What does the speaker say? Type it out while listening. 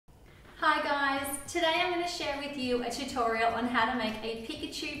Today I'm going to share with you a tutorial on how to make a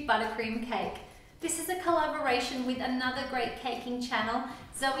Pikachu buttercream cake. This is a collaboration with another great caking channel,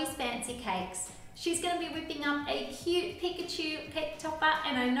 Zoes Fancy Cakes. She's going to be whipping up a cute Pikachu cake topper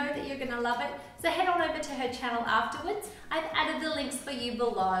and I know that you're going to love it, so head on over to her channel afterwards. I've added the links for you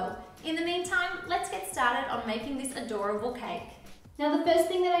below. In the meantime, let's get started on making this adorable cake. Now the first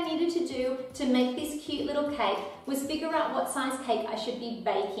thing that I needed to do to make this cute little cake was figure out what size cake I should be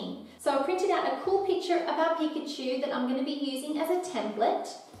baking. So I printed out a cool picture of our Pikachu that I'm going to be using as a template.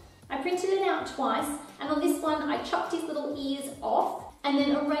 I printed it out twice, and on this one I chopped his little ears off and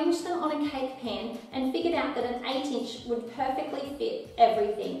then arranged them on a cake pan and figured out that an 8-inch would perfectly fit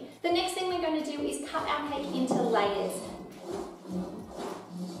everything. The next thing we're going to do is cut our cake into layers.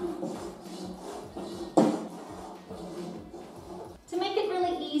 To make it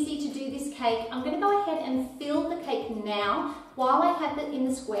really easy to do this cake, I'm going to go ahead and fill the cake now while I have it in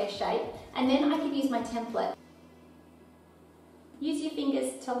the square shape, and then I can use my template. Use your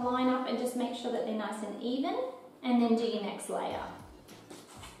fingers to line up and just make sure that they're nice and even, and then do your next layer.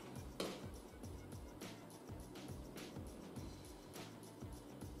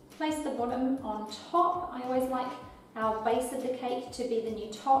 Place the bottom on top. I always like our base of the cake to be the new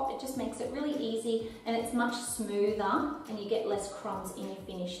top. It just makes it really easy and it's much smoother and you get less crumbs in your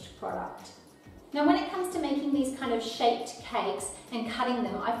finished product. Now when it comes to making these kind of shaped cakes and cutting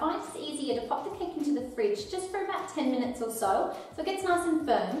them, I find it's easier to pop the cake into the fridge just for about 10 minutes or so it gets nice and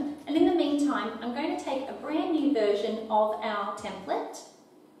firm. And in the meantime, I'm going to take a brand new version of our template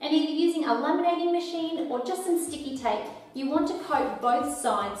and either using a laminating machine or just some sticky tape, you want to coat both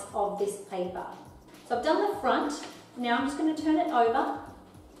sides of this paper. So I've done the front. Now I'm just going to turn it over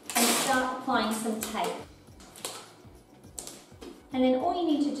and start applying some tape. And then all you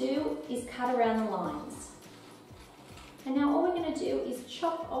need to do is cut around the lines. And now all we're going to do is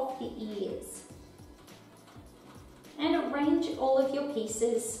chop off the ears. And arrange all of your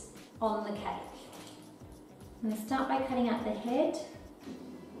pieces on the cake. I'm going to start by cutting out the head.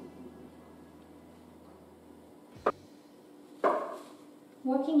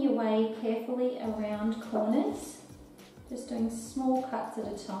 Working your way carefully around corners, just doing small cuts at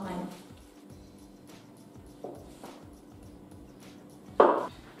a time.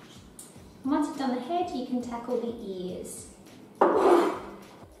 And once you've done the head, you can tackle the ears.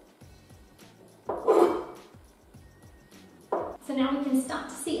 So now we can start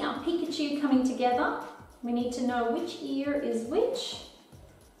to see our Pikachu coming together. We need to know which ear is which.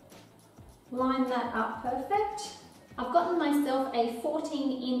 Line that up perfect. I've gotten myself a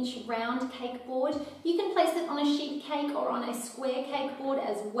 14-inch round cake board. You can place it on a sheet cake or on a square cake board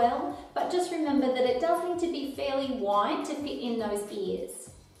as well, but just remember that it does need to be fairly wide to fit in those ears.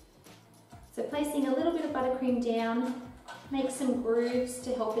 So placing a little bit of buttercream down, make some grooves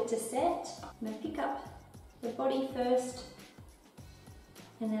to help it to set. I'm going to pick up the body first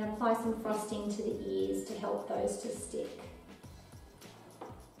and then apply some frosting to the ears to help those to stick.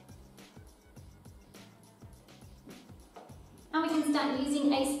 And we can start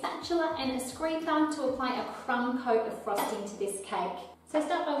using a spatula and a scraper to apply a crumb coat of frosting to this cake. So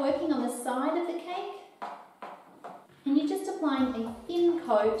start by working on the side of the cake and you're just applying a thin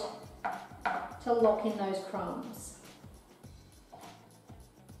coat to lock in those crumbs.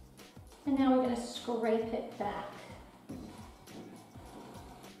 And now we're going to scrape it back.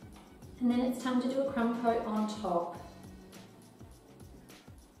 And then it's time to do a crumb coat on top.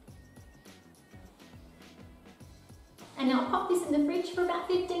 And now pop this in the fridge for about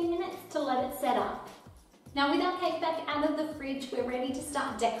 15 minutes to let it set up. Now with our cake back out of the fridge, we're ready to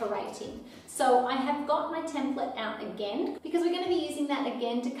start decorating. So I have got my template out again because we're going to be using that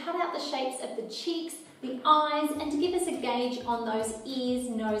again to cut out the shapes of the cheeks, the eyes, and to give us a gauge on those ears,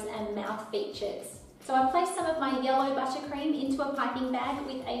 nose and mouth features. So I've placed some of my yellow buttercream into a piping bag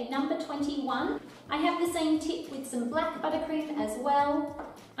with a number 21. I have the same tip with some black buttercream as well.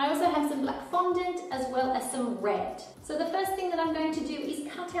 I also have some black fondant as well as some red. So the first thing that I'm going to do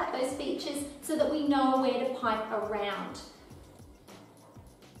is cut out those features so that we know where to pipe around.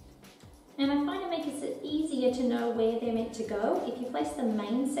 And I find it makes it easier to know where they're meant to go if you place the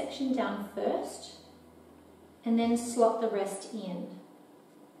main section down first and then slot the rest in.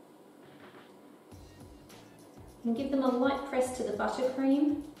 And give them a light press to the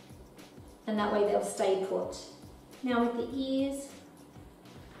buttercream and that way they'll stay put. Now with the ears,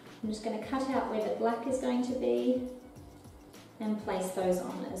 I'm just going to cut out where the black is going to be and place those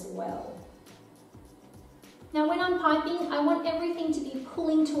on as well. Now when I'm piping, I want everything to be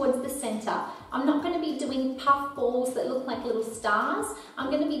pulling towards the center. I'm not going to be doing puff balls that look like little stars. I'm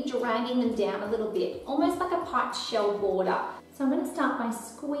going to be dragging them down a little bit, almost like a piped shell border. So So I'm going to start by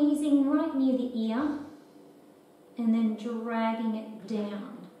squeezing right near the ear and then dragging it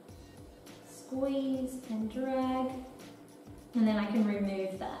down. Squeeze and drag, and then I can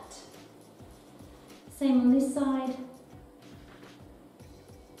remove that. Same on this side.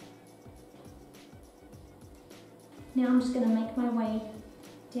 Now I'm just going to make my way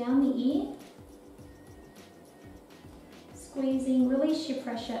down the ear, squeezing, release your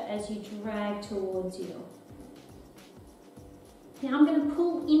pressure as you drag towards you. Now I'm going to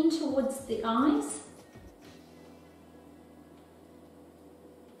pull in towards the eyes.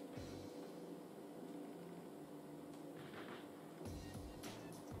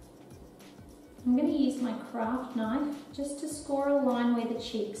 I'm going to use my craft knife just to score a line where the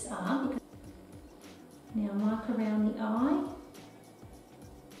cheeks are. Now mark around the eye.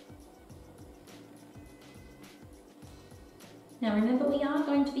 Now remember, we are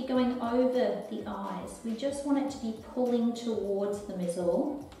going to be going over the eyes. We just want it to be pulling towards them is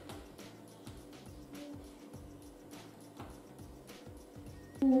all.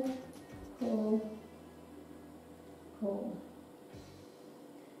 Pull, pull, pull.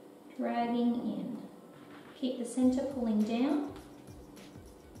 Dragging in. Keep the center pulling down.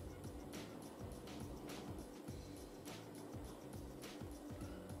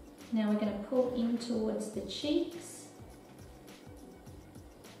 Now we're going to pull in towards the cheeks.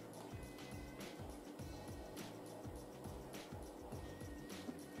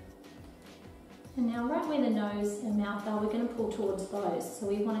 And now right where the nose and mouth are, we're going to pull towards those. So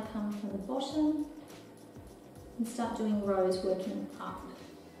we want to come from the bottom and start doing rows working up.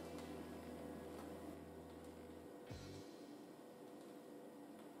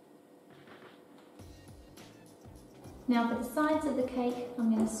 Now for the sides of the cake,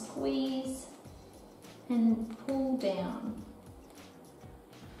 I'm going to squeeze and pull down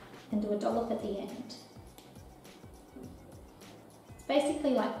and do a dollop at the end. It's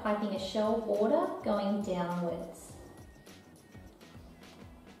basically like piping a shell border going downwards.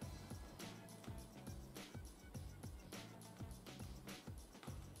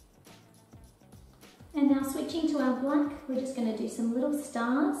 And now switching to our black, we're just going to do some little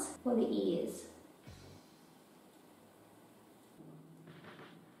stars for the ears.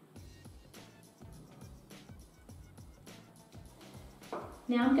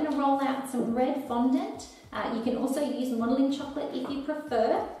 Now I'm going to roll out some red fondant. You can also use modelling chocolate if you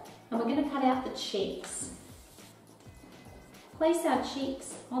prefer. And we're going to cut out the cheeks. Place our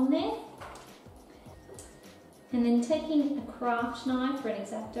cheeks on there. And then taking a craft knife or an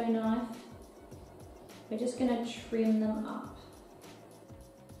X-Acto knife, we're just going to trim them up.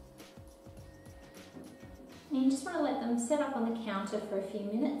 And you just want to let them set up on the counter for a few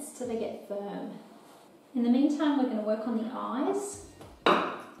minutes till they get firm. In the meantime, we're going to work on the eyes.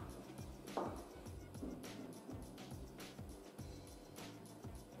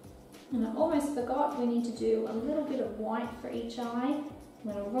 And I almost forgot, we need to do a little bit of white for each eye. I'm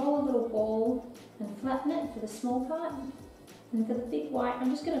going to roll a little ball and flatten it for the small part. And for the big white, I'm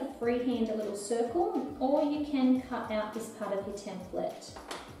just going to freehand a little circle, or you can cut out this part of your template.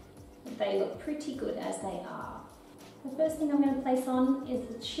 They look pretty good as they are. The first thing I'm going to place on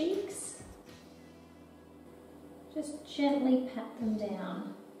is the cheeks. Just gently pat them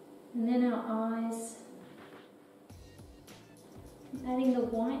down. And then our eyes. Adding the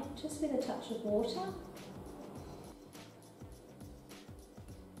white just with a touch of water.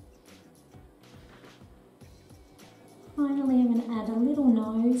 Finally, I'm going to add a little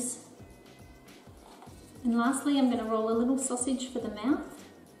nose. And lastly, I'm going to roll a little sausage for the mouth.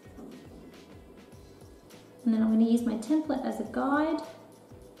 And then I'm going to use my template as a guide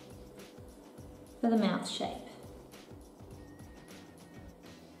for the mouth shape.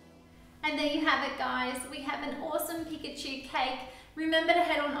 And there you have it, guys. We have an awesome Pikachu cake. Remember to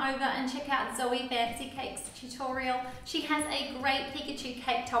head on over and check out Zoes Fancy Cakes tutorial. She has a great Pikachu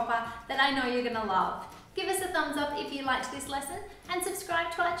cake topper that I know you're gonna love. Give us a thumbs up if you liked this lesson and subscribe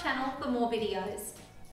to our channel for more videos.